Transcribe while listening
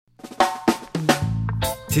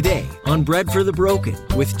Today on Bread for the Broken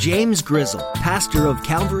with James Grizzle, pastor of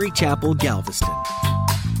Calvary Chapel, Galveston.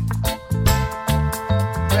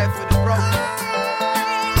 Bread for the broken.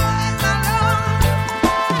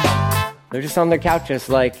 They're just on their couches,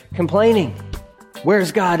 like, complaining.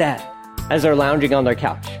 Where's God at? As they're lounging on their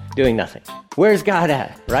couch, doing nothing. Where's God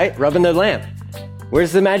at? Right? Rubbing the lamp.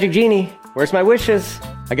 Where's the magic genie? Here's my wishes.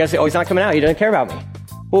 I guess, he's not coming out. He doesn't care about me.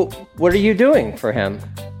 Well, what are you doing for him?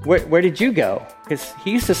 Where did you go? Because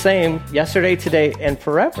he's the same yesterday, today, and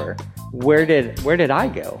forever. Where did I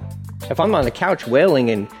go? If I'm on the couch wailing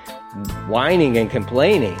and whining and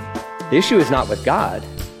complaining, the issue is not with God.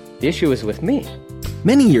 The issue is with me.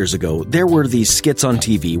 Many years ago, there were these skits on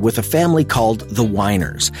TV with a family called the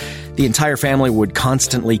Whiners. The entire family would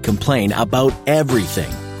constantly complain about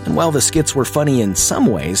everything. And while the skits were funny in some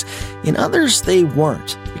ways, in others they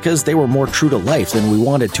weren't, because they were more true to life than we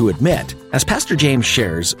wanted to admit. As Pastor James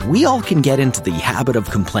shares, we all can get into the habit of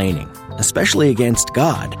complaining, especially against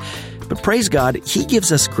God. But praise God, He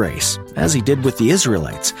gives us grace, as He did with the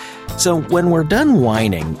Israelites. So when we're done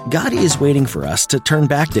whining, God is waiting for us to turn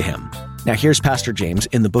back to Him. Now here's Pastor James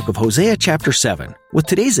in the book of Hosea chapter 7 with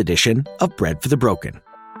today's edition of Bread for the Broken.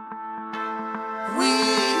 We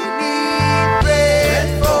need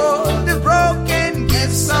bread for the broken.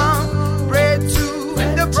 Give some bread to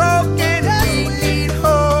the broken. We need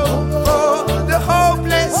hope for the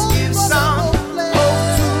hopeless. Give some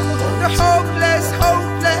hope to the hopeless.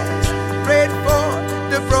 Bread for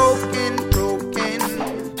the broken.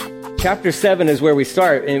 Chapter 7 is where we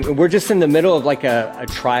start, and we're just in the middle of like a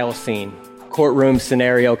trial scene, courtroom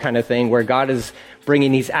scenario kind of thing, where God is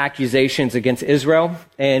bringing these accusations against Israel.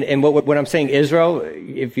 And when I'm saying Israel,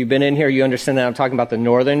 if you've been in here, you understand that I'm talking about the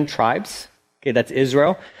northern tribes. Okay, that's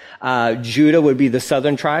Israel. Judah would be the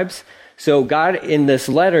southern tribes. So God in this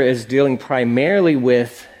letter is dealing primarily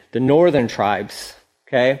with the northern tribes,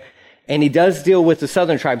 okay? And He does deal with the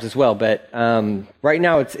southern tribes as well, but right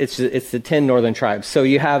now it's the 10 northern tribes. So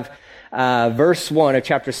you have verse 1 of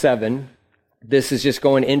chapter 7. This is just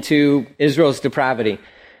going into Israel's depravity. It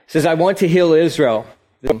says, I want to heal Israel,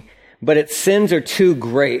 but its sins are too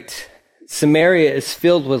great. Samaria is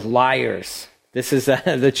filled with liars. This is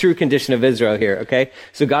the true condition of Israel here, okay?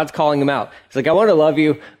 So God's calling them out. It's like, I want to love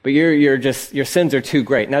you, but your sins are too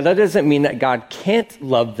great. Now, that doesn't mean that God can't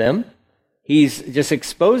love them. He's just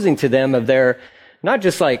exposing to them of their, not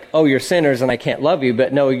just like, oh, you're sinners and I can't love you,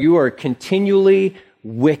 but no, you are continually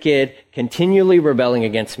wicked, continually rebelling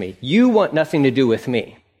against me. You want nothing to do with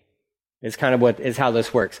me. Is kind of how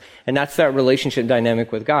this works. And that's that relationship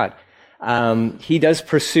dynamic with God. He does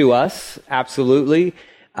pursue us, absolutely.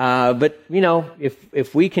 But,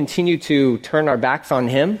 if we continue to turn our backs on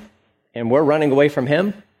Him and we're running away from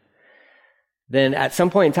Him, then at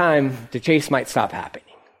some point in time, the chase might stop happening.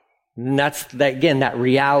 And that's, that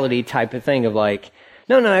reality type of thing of like,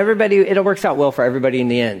 no, everybody, it works out well for everybody in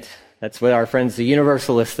the end. That's what our friends, the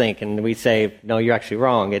universalists, think. And we say, no, you're actually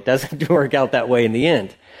wrong. It doesn't work out that way in the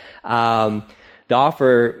end. The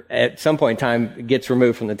offer at some point in time gets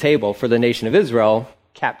removed from the table. For the nation of Israel,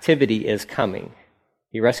 captivity is coming.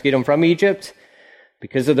 He rescued them from Egypt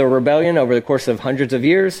because of their rebellion over the course of hundreds of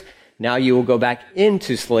years. Now you will go back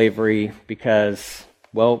into slavery because,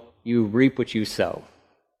 you reap what you sow.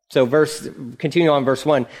 So continue on verse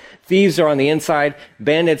 1. Thieves are on the inside.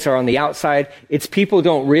 Bandits are on the outside. Its people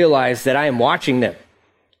don't realize that I am watching them.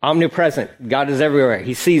 Omnipresent. God is everywhere.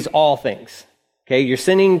 He sees all things. Okay, you're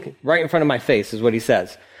sinning right in front of my face is what He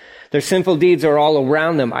says. Their sinful deeds are all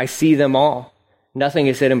around them. I see them all. Nothing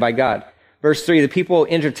is hidden by God. Verse 3, the people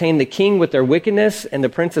entertain the king with their wickedness, and the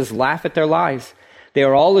princes laugh at their lies. They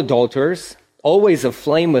are all adulterers, always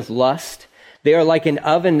aflame with lust. They are like an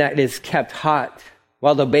oven that is kept hot,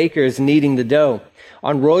 while the baker is kneading the dough.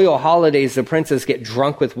 On royal holidays, the princes get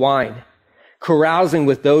drunk with wine, carousing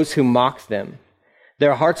with those who mock them.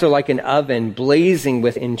 Their hearts are like an oven, blazing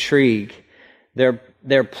with intrigue.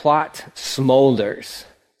 Their plot smolders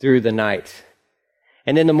through the night.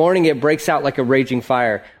 And in the morning it breaks out like a raging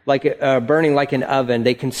fire, burning like an oven.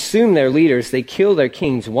 They consume their leaders. They kill their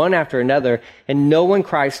kings one after another, and no one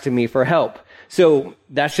cries to me for help. So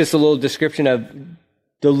that's just a little description of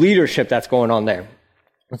the leadership that's going on there.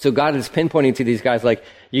 And so God is pinpointing to these guys, like,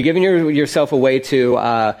 you're giving yourself away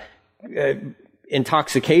to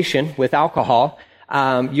intoxication with alcohol.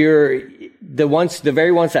 The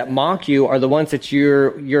very ones that mock you are the ones that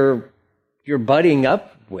you're buddying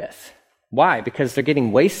up with. Why? Because they're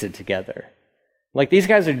getting wasted together. Like, these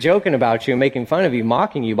guys are joking about you and making fun of you,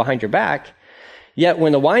 mocking you behind your back. Yet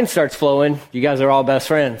when the wine starts flowing, you guys are all best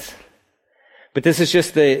friends. But this is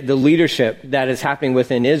just the leadership that is happening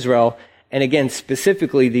within Israel. And again,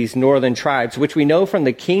 specifically these northern tribes, which we know from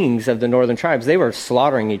the kings of the northern tribes, they were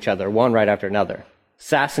slaughtering each other one right after another.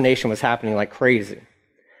 Assassination was happening like crazy.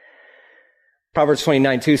 Proverbs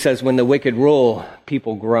 29:2 says, when the wicked rule,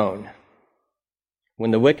 people groan.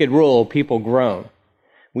 When the wicked rule, people groan.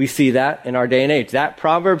 We see that in our day and age. That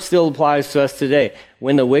proverb still applies to us today.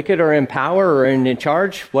 When the wicked are in power or in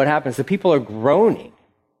charge, what happens? The people are groaning.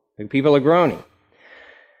 The people are groaning.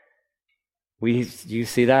 You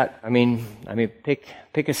see that? I mean,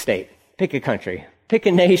 pick a state, pick a country, pick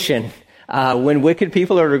a nation. When wicked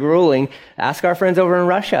people are ruling, ask our friends over in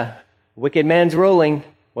Russia. Wicked man's ruling.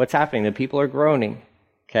 What's happening? The people are groaning.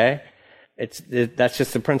 Okay? That's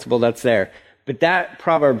just the principle that's there. But that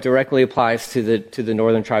proverb directly applies to the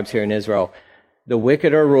northern tribes here in Israel. The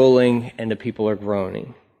wicked are ruling and the people are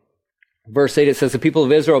groaning. Verse 8, it says, the people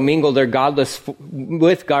of Israel mingle their godless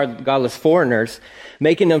foreigners,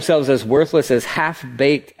 making themselves as worthless as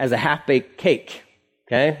a half-baked cake.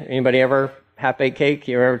 Okay? Anybody ever half-baked cake?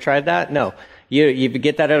 You ever tried that? No. You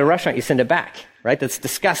get that at a restaurant, you send it back, right? That's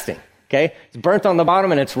disgusting. Okay? It's burnt on the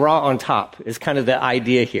bottom and it's raw on top is kind of the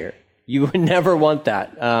idea here. You would never want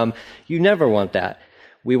that. You never want that.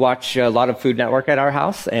 We watch a lot of Food Network at our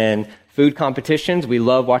house and food competitions. We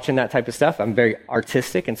love watching that type of stuff. I'm very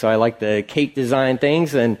artistic, and so I like the cake design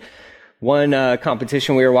things. And one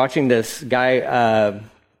competition we were watching, this guy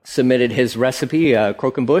submitted his recipe,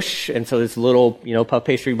 croquembouche, and so this little, puff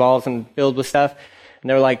pastry balls and filled with stuff. And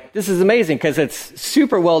they're like, this is amazing because it's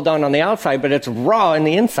super well done on the outside, but it's raw in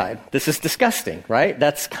the inside. This is disgusting, right?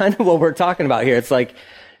 That's kind of what we're talking about here. It's like,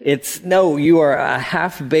 you are a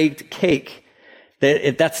half-baked cake.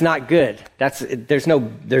 That's not good. There's no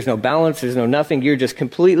balance. There's no nothing. You're just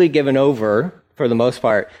completely given over, for the most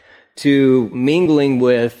part, to mingling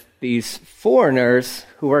with these foreigners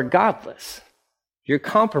who are godless. You're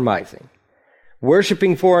compromising.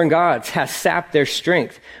 Worshipping foreign gods has sapped their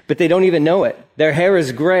strength, but they don't even know it. Their hair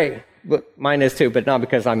is gray. Mine is too, but not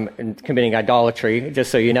because I'm committing idolatry, just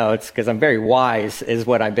so you know. It's because I'm very wise, is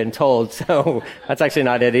what I've been told. So that's actually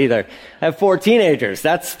not it either. I have 4 teenagers.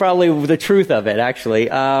 That's probably the truth of it, actually.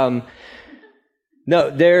 No,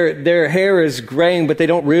 their hair is graying, but they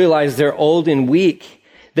don't realize they're old and weak.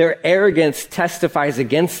 Their arrogance testifies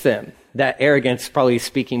against them. That arrogance probably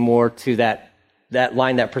speaking more to that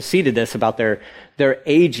line that preceded this about their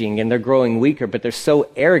aging and they're growing weaker, but they're so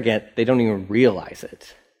arrogant they don't even realize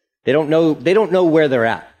it. They don't know where they're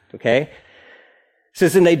at, okay? It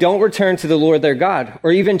says, and they don't return to the Lord their God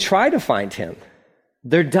or even try to find him.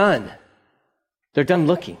 They're done. They're done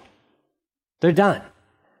looking. They're done.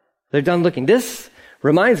 They're done looking. This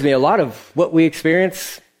reminds me a lot of what we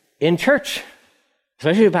experience in church,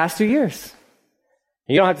 especially the past 2 years.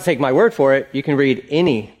 You don't have to take my word for it. You can read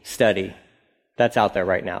any study that's out there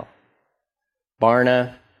right now.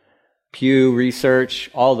 Barna, Pew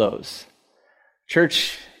Research, all those.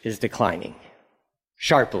 Church is declining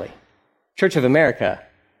sharply. Church of America,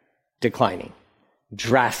 declining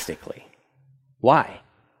drastically. Why?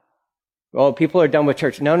 Well, people are done with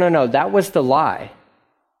church. No. That was the lie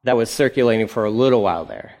that was circulating for a little while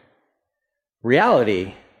there.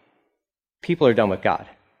 Reality, people are done with God.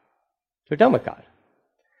 They're done with God.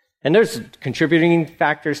 And there's contributing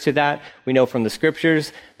factors to that. We know from the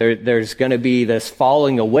scriptures, there's going to be this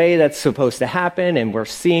falling away that's supposed to happen, and we're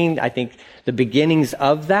seeing, I think, the beginnings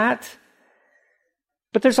of that.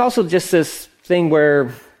 But there's also just this thing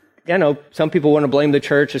where, some people want to blame the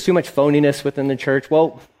church. There's too much phoniness within the church.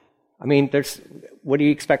 Well, what do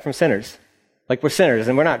you expect from sinners? Like, we're sinners,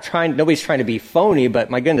 and nobody's trying to be phony,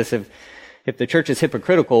 but my goodness, if the church is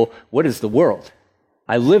hypocritical, what is the world?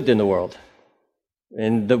 I lived in the world.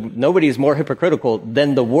 And nobody is more hypocritical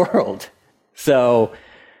than the world. So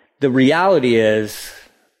the reality is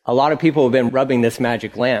a lot of people have been rubbing this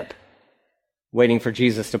magic lamp, waiting for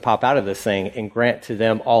Jesus to pop out of this thing and grant to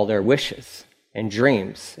them all their wishes and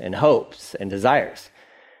dreams and hopes and desires.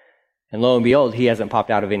 And lo and behold, he hasn't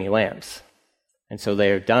popped out of any lamps. And so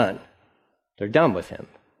they are done. They're done with him.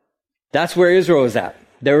 That's where Israel is at.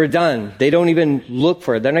 They were done. They don't even look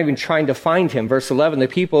for it. They're not even trying to find him. Verse 11, the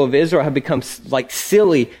people of Israel have become like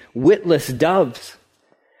silly, witless doves.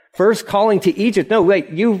 First calling to Egypt. No,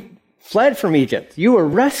 wait, you fled from Egypt. You were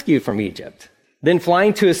rescued from Egypt. Then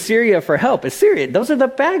flying to Assyria for help. Assyria, those are the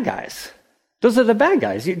bad guys. Those are the bad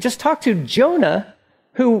guys. You just talk to Jonah,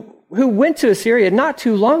 who went to Assyria not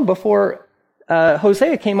too long before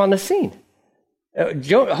Hosea came on the scene.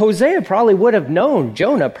 Hosea probably would have known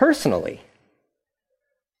Jonah personally.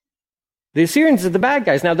 The Assyrians are the bad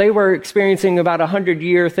guys. Now, they were experiencing about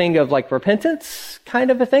 100-year thing of like repentance kind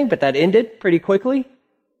of a thing, but that ended pretty quickly.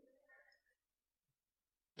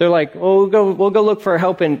 They're like, well, we'll go look for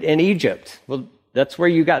help in Egypt. Well, that's where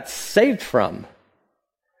you got saved from.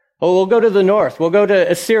 Oh, we'll go to the north. We'll go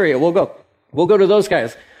to Assyria. We'll go to those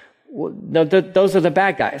guys. Well, no, those are the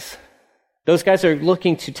bad guys. Those guys are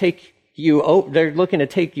looking to take you over. They're looking to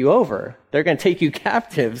take you over. They're going to take you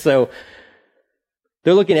captive. So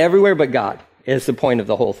they're looking everywhere but God is the point of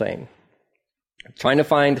the whole thing. Trying to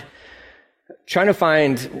find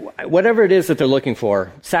whatever it is that they're looking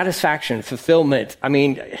for, satisfaction, fulfillment. I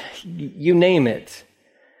mean, you name it.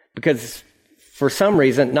 Because for some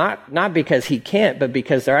reason, not because he can't, but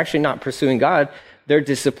because they're actually not pursuing God, they're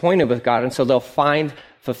disappointed with God. And so they'll find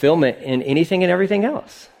fulfillment in anything and everything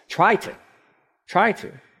else. Try to.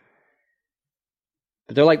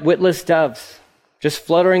 But they're like witless doves, just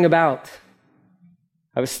fluttering about.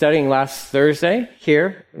 I was studying last Thursday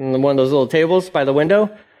here on one of those little tables by the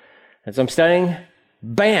window. As I'm studying,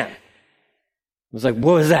 bam! I was like,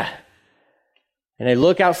 what was that? And I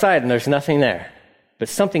look outside and there's nothing there. But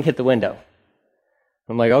something hit the window.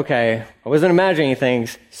 I'm like, okay, I wasn't imagining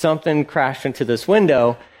things. Something crashed into this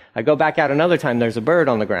window. I go back out another time, there's a bird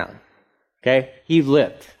on the ground. Okay? He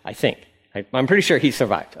lived, I think. I'm pretty sure he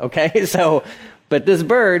survived. Okay? So, but this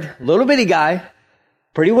bird, little bitty guy,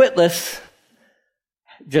 pretty witless,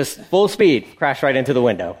 just full speed, crashed right into the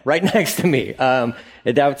window, right next to me.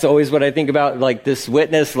 That's always what I think about, like this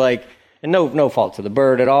witness, like, and no fault to the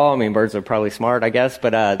bird at all. I mean, birds are probably smart, I guess,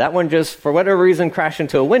 but that one just, for whatever reason, crashed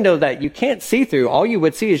into a window that you can't see through. All you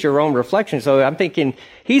would see is your own reflection. So I'm thinking,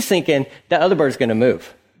 he's thinking that other bird's going to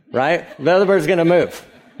move, right? The other bird's going to move.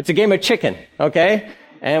 It's a game of chicken, okay?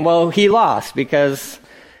 And well, he lost because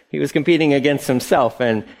he was competing against himself.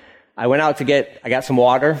 And I went out I got some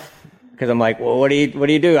water. Because I'm like, well, what do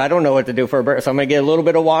you do? I don't know what to do for a bird. So I'm going to get a little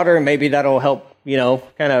bit of water, and maybe that'll help,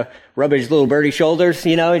 kind of rub his little birdie shoulders.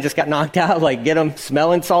 He just got knocked out, like get him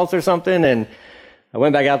smelling salts or something. And I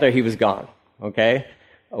went back out there. He was gone. Okay.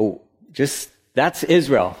 Oh, that's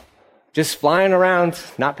Israel. Just flying around,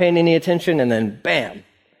 not paying any attention. And then bam,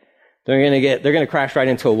 they're going to crash right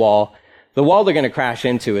into a wall. The wall they're going to crash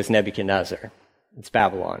into is Nebuchadnezzar. It's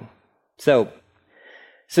Babylon. So,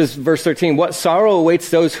 it says, verse 13, what sorrow awaits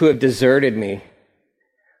those who have deserted me.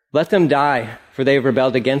 Let them die, for they have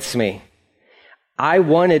rebelled against me. I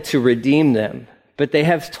wanted to redeem them, but they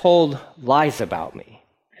have told lies about me.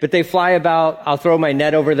 But they fly about, I'll throw my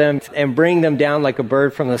net over them and bring them down like a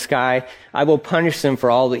bird from the sky. I will punish them for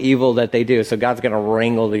all the evil that they do. So God's going to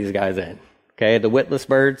wrangle these guys in. Okay, the witless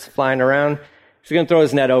birds flying around. He's going to throw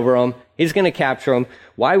his net over them. He's going to capture them.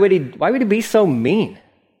 Why would he be so mean?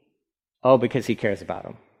 Oh, because he cares about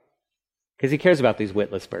them. Because he cares about these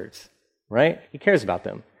witless birds, right? He cares about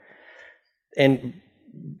them. And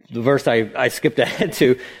the verse I skipped ahead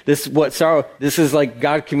to, this is like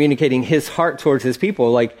God communicating his heart towards his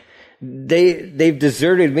people. Like, they've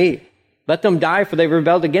deserted me. Let them die, for they've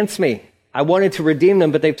rebelled against me. I wanted to redeem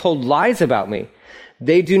them, but they've told lies about me.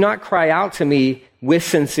 They do not cry out to me with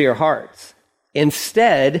sincere hearts.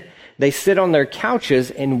 Instead, they sit on their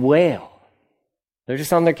couches and wail. They're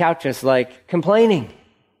just on their couches, like, complaining.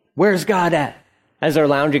 Where's God at? As they're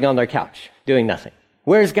lounging on their couch, doing nothing.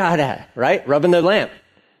 Where's God at? Right? Rubbing the lamp.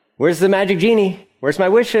 Where's the magic genie? Where's my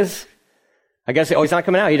wishes? I guess, he's not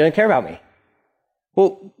coming out. He doesn't care about me.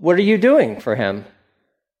 Well, what are you doing for him?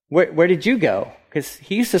 Where did you go? Because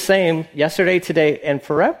he's the same yesterday, today, and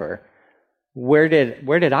forever. Where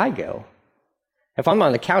did I go? If I'm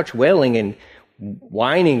on the couch wailing and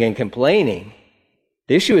whining and complaining,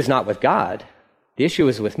 the issue is not with God. The issue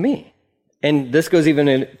is with me. And this goes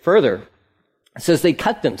even further. It says they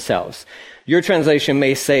cut themselves. Your translation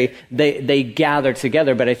may say they gather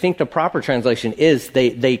together, but I think the proper translation is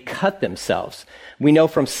they cut themselves. We know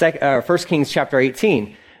from 1 Kings chapter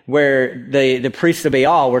 18, where the priests of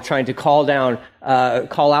Baal were trying to call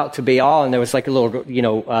out to Baal, and there was like a little,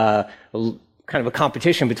 kind of a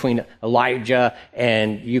competition between Elijah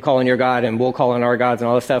and you calling your God and we'll call on our gods and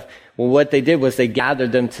all this stuff. Well, what they did was they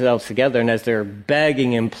gathered themselves together, and as they're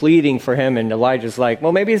begging and pleading for him, and Elijah's like,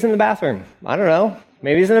 well, maybe he's in the bathroom. I don't know.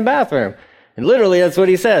 Maybe he's in the bathroom. And literally that's what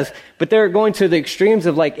he says. But they're going to the extremes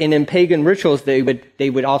of, like, in pagan rituals, they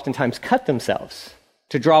would oftentimes cut themselves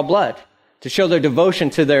to draw blood, to show their devotion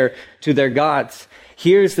to their gods.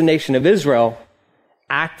 Here's the nation of Israel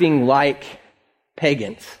acting like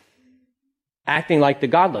pagans, acting like the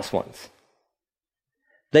godless ones.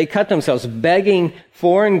 They cut themselves, begging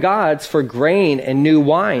foreign gods for grain and new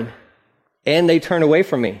wine, and they turn away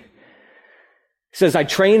from me. He says, I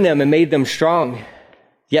trained them and made them strong,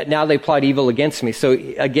 yet now they plot evil against me. So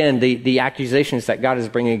again, the accusations that God is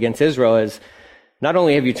bringing against Israel is Not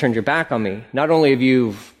only have you turned your back on me, not only have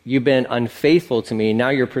you've been unfaithful to me, now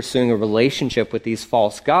you're pursuing a relationship with these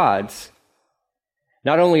false gods.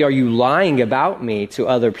 Not only are you lying about me to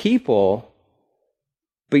other people,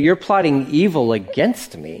 but you're plotting evil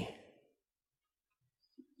against me.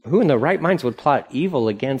 Who in their right minds would plot evil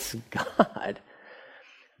against God?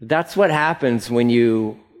 That's what happens when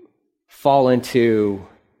you fall into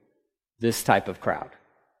this type of crowd.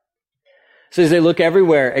 So as they look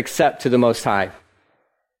everywhere except to the Most High,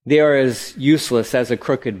 they are as useless as a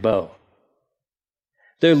crooked bow.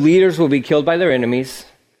 Their leaders will be killed by their enemies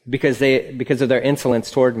because of their insolence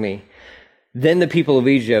toward me. Then the people of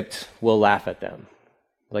Egypt will laugh at them.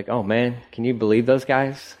 Like, oh man, can you believe those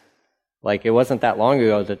guys? Like, it wasn't that long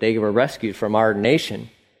ago that they were rescued from our nation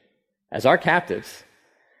as our captives.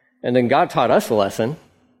 And then God taught us a lesson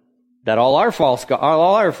that all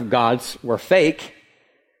our gods were fake,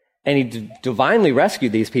 and he divinely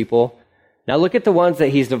rescued these people. Now look at the ones that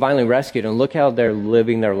he's divinely rescued, and look how they're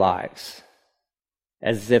living their lives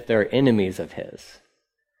as if they're enemies of his.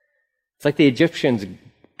 It's like the Egyptians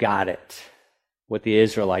got it, what the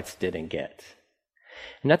Israelites didn't get.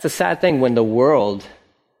 And that's a sad thing when the world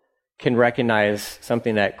can recognize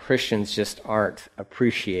something that Christians just aren't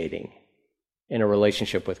appreciating in a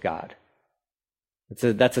relationship with God.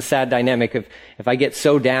 That's a sad dynamic. If I get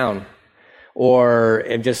so down or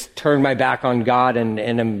just turn my back on God and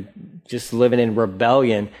I'm just living in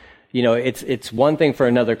rebellion, it's one thing for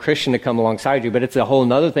another Christian to come alongside you, but it's a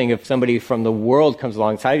whole other thing if somebody from the world comes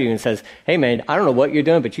alongside you and says, hey man, I don't know what you're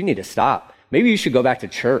doing, but you need to stop. Maybe you should go back to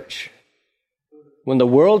church. When the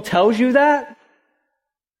world tells you that,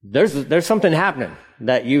 there's something happening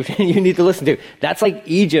that you need to listen to. That's like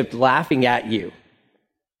Egypt laughing at you.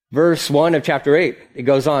 Verse 1 of chapter 8, it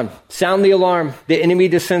goes on. Sound the alarm. The enemy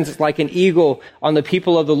descends like an eagle on the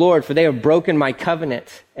people of the Lord, for they have broken my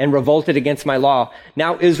covenant and revolted against my law.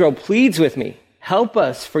 Now Israel pleads with me. Help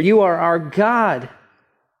us, for you are our God.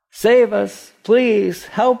 Save us, please,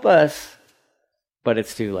 help us. But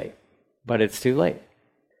it's too late.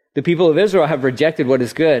 The people of Israel have rejected what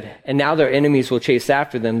is good, and now their enemies will chase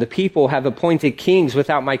after them. The people have appointed kings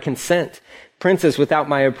without my consent, princes without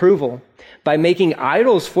my approval. By making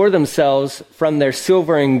idols for themselves from their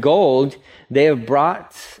silver and gold, they have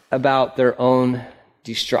brought about their own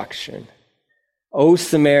destruction. O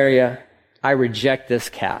Samaria, I reject this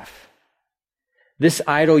calf. This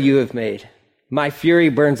idol you have made. My fury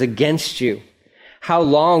burns against you. How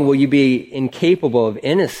long will you be incapable of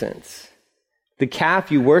innocence? The calf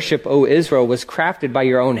you worship, O Israel, was crafted by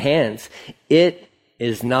your own hands. It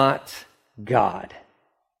is not God.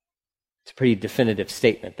 It's a pretty definitive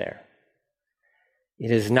statement there. It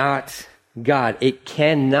is not God. It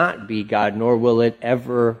cannot be God, nor will it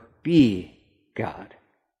ever be God.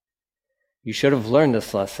 You should have learned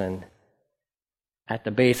this lesson at the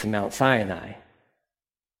base of Mount Sinai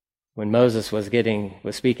when Moses was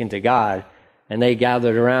speaking to God, and they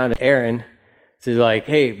gathered around Aaron to like,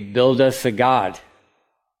 hey, build us a god.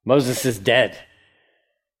 Moses is dead.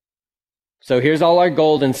 So here's all our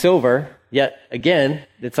gold and silver. Yet again,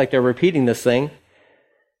 it's like they're repeating this thing.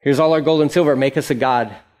 Here's all our gold and silver. Make us a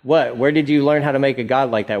god. What? Where did you learn how to make a god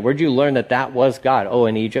like that? Where did you learn that was God? Oh,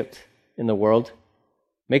 in Egypt, in the world.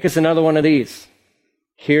 Make us another one of these.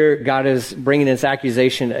 Here, God is bringing this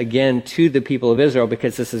accusation again to the people of Israel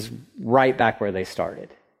because this is right back where they started.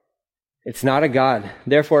 It's not a god.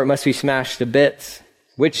 Therefore, it must be smashed to bits,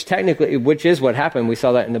 which is what happened. We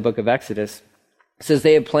saw that in the book of Exodus. It says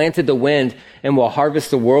they have planted the wind and will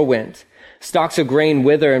harvest the whirlwind. Stalks of grain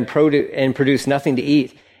wither and produce nothing to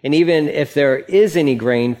eat. And even if there is any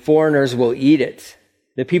grain, foreigners will eat it.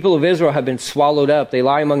 The people of Israel have been swallowed up. They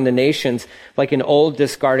lie among the nations like an old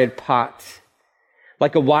discarded pot.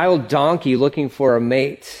 Like a wild donkey looking for a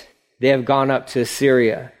mate, they have gone up to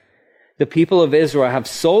Assyria. The people of Israel have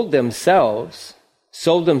sold themselves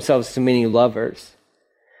to many lovers.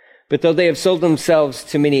 But though they have sold themselves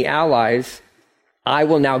to many allies, I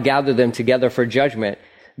will now gather them together for judgment.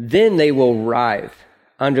 Then they will writhe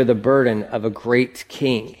under the burden of a great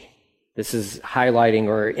king. This is highlighting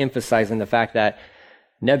or emphasizing the fact that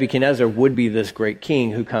Nebuchadnezzar would be this great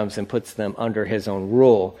king who comes and puts them under his own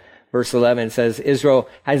rule. Verse 11 says, Israel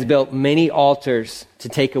has built many altars to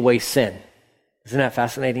take away sin. Isn't that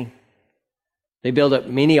fascinating? They build up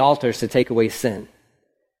many altars to take away sin.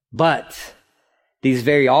 But these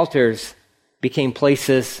very altars became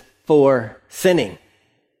places for sinning.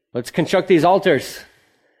 Let's construct these altars.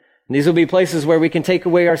 And these will be places where we can take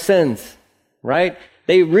away our sins, right?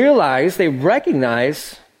 They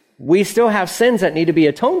recognize we still have sins that need to be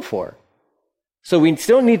atoned for. So we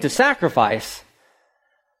still need to sacrifice.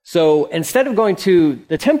 So instead of going to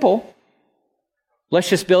the temple, Let's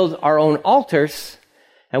just build our own altars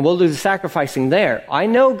and we'll do the sacrificing there. I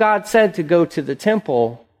know God said to go to the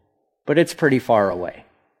temple, but it's pretty far away.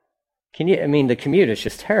 The commute is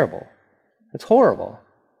just terrible. It's horrible.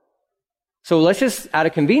 So let's just, out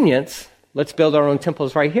of convenience, let's build our own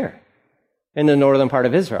temples right here in the northern part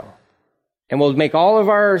of Israel. And we'll make all of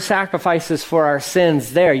our sacrifices for our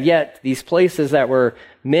sins there. Yet these places that were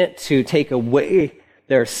meant to take away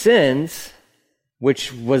their sins,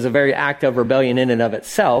 which was a very act of rebellion in and of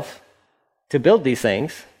itself, to build these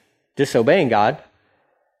things, disobeying God,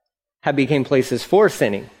 have become places for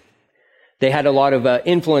sinning. They had a lot of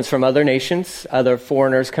influence from other nations, other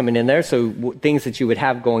foreigners coming in there. So things that you would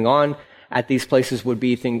have going on at these places would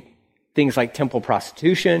be things like temple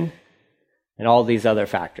prostitution and all these other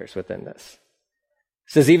factors within this.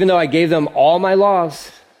 It says, even though I gave them all my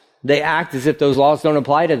laws, they act as if those laws don't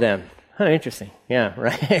apply to them. Oh, interesting. Yeah,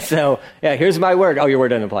 right. So, yeah, here's my word. Oh, your word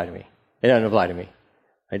doesn't apply to me. It doesn't apply to me.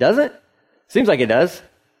 It doesn't? Seems like it does.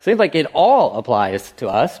 Seems like it all applies to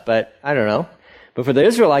us, but I don't know. But for the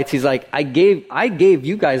Israelites, he's like, I gave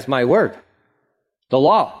you guys my word, the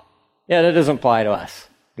law. Yeah, that doesn't apply to us.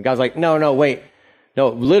 And God's like, no, wait. No,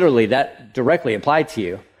 literally, that directly applied to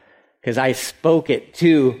you because I spoke it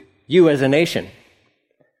to you as a nation.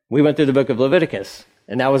 We went through the book of Leviticus,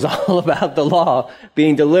 and that was all about the law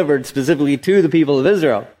being delivered specifically to the people of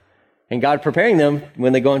Israel and God preparing them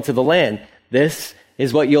when they go into the land. This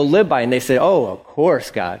is what you'll live by. And they said, oh, of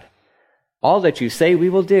course, God. All that you say we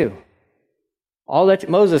will do.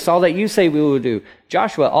 Moses, all that you say we will do.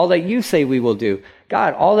 Joshua, all that you say we will do.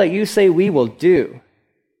 God, all that you say we will do.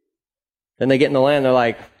 Then they get in the land, they're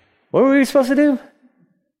like, what were we supposed to do?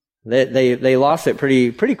 They lost it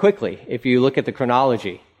pretty quickly if you look at the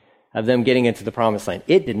chronology of them getting into the promised land.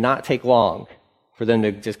 It did not take long for them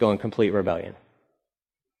to just go in complete rebellion.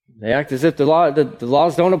 They act as if the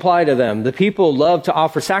laws don't apply to them. The people love to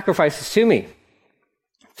offer sacrifices to me,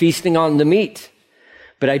 feasting on the meat,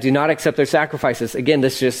 but I do not accept their sacrifices. Again,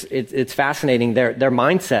 it's fascinating, their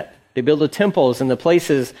mindset. They build the temples and the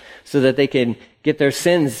places so that they can get their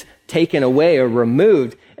sins taken away or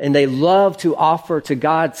removed, and they love to offer to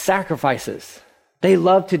God sacrifices. They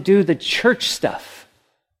love to do the church stuff.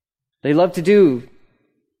 They love to do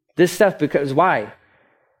this stuff because why?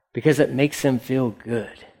 Because it makes them feel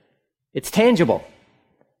good. It's tangible.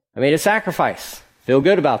 I made a sacrifice. Feel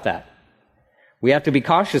good about that. We have to be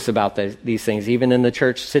cautious about these things, even in the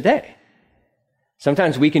church today.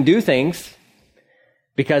 Sometimes we can do things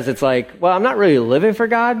because it's like, well, I'm not really living for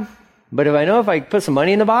God, but if I put some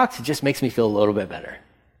money in the box, it just makes me feel a little bit better.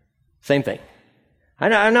 Same thing. I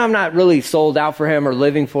know I'm not really sold out for him or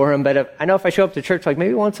living for him, but I know if I show up to church like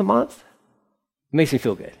maybe once a month, it makes me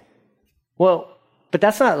feel good. Well, but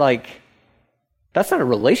that's not a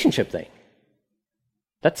relationship thing.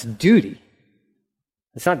 That's duty.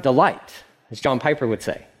 It's not delight, as John Piper would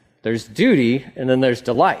say. There's duty and then there's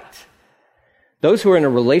delight. Those who are in a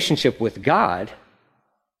relationship with God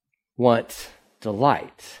want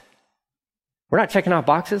delight. We're not checking off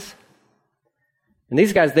boxes. And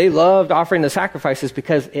these guys, they loved offering the sacrifices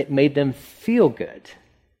because it made them feel good.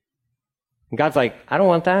 And God's like, I don't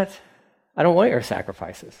want that. I don't want your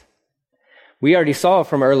sacrifices. We already saw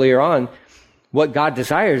from earlier on what God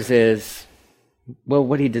desires is, well,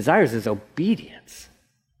 what he desires is obedience.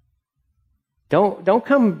 Don't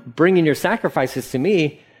come bringing your sacrifices to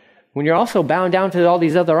me when you're also bound down to all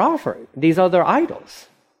these other idols.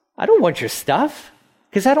 I don't want your stuff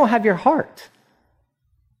because I don't have your heart.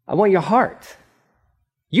 I want your heart.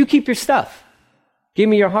 You keep your stuff. Give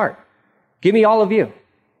me your heart. Give me all of you. Well,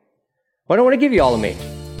 I don't want to give you all of me.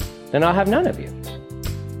 Then I'll have none of you.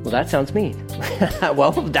 Well, that sounds mean.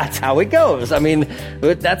 Well, that's how it goes. I mean,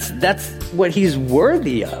 that's what he's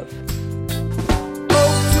worthy of.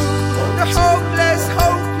 The hopeless,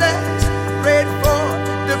 pray for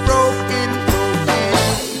the broken.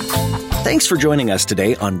 Thanks for joining us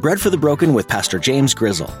today on Bread for the Broken with Pastor James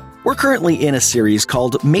Grizzle. We're currently in a series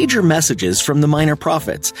called Major Messages from the Minor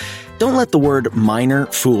Prophets. Don't let the word minor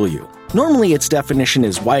fool you. Normally, its definition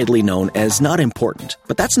is widely known as not important,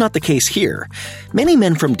 but that's not the case here. Many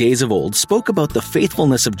men from days of old spoke about the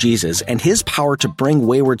faithfulness of Jesus and his power to bring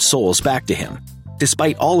wayward souls back to him.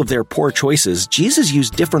 Despite all of their poor choices, Jesus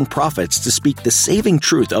used different prophets to speak the saving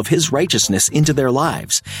truth of his righteousness into their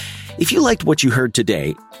lives. If you liked what you heard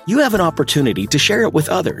today, you have an opportunity to share it with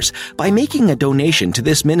others by making a donation to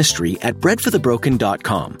this ministry at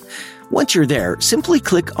breadforthebroken.com. Once you're there, simply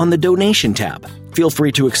click on the donation tab. Feel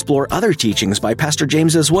free to explore other teachings by Pastor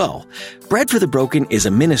James as well. Bread for the Broken is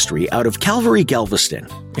a ministry out of Calvary, Galveston.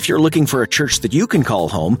 If you're looking for a church that you can call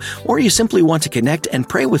home, or you simply want to connect and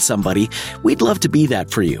pray with somebody, we'd love to be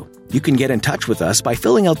that for you. You can get in touch with us by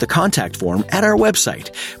filling out the contact form at our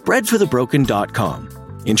website, breadforthebroken.com.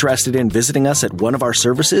 Interested in visiting us at one of our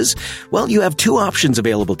services? Well, you have two options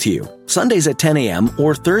available to you, Sundays at 10 a.m.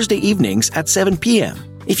 or Thursday evenings at 7 p.m.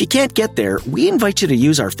 If you can't get there, we invite you to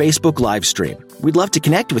use our Facebook live stream. We'd love to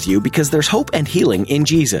connect with you because there's hope and healing in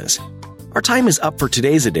Jesus. Our time is up for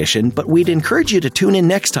today's edition, but we'd encourage you to tune in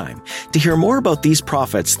next time to hear more about these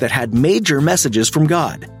prophets that had major messages from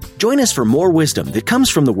God. Join us for more wisdom that comes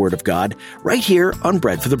from the Word of God right here on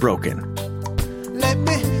Bread for the Broken. Let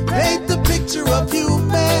me paint the picture of you.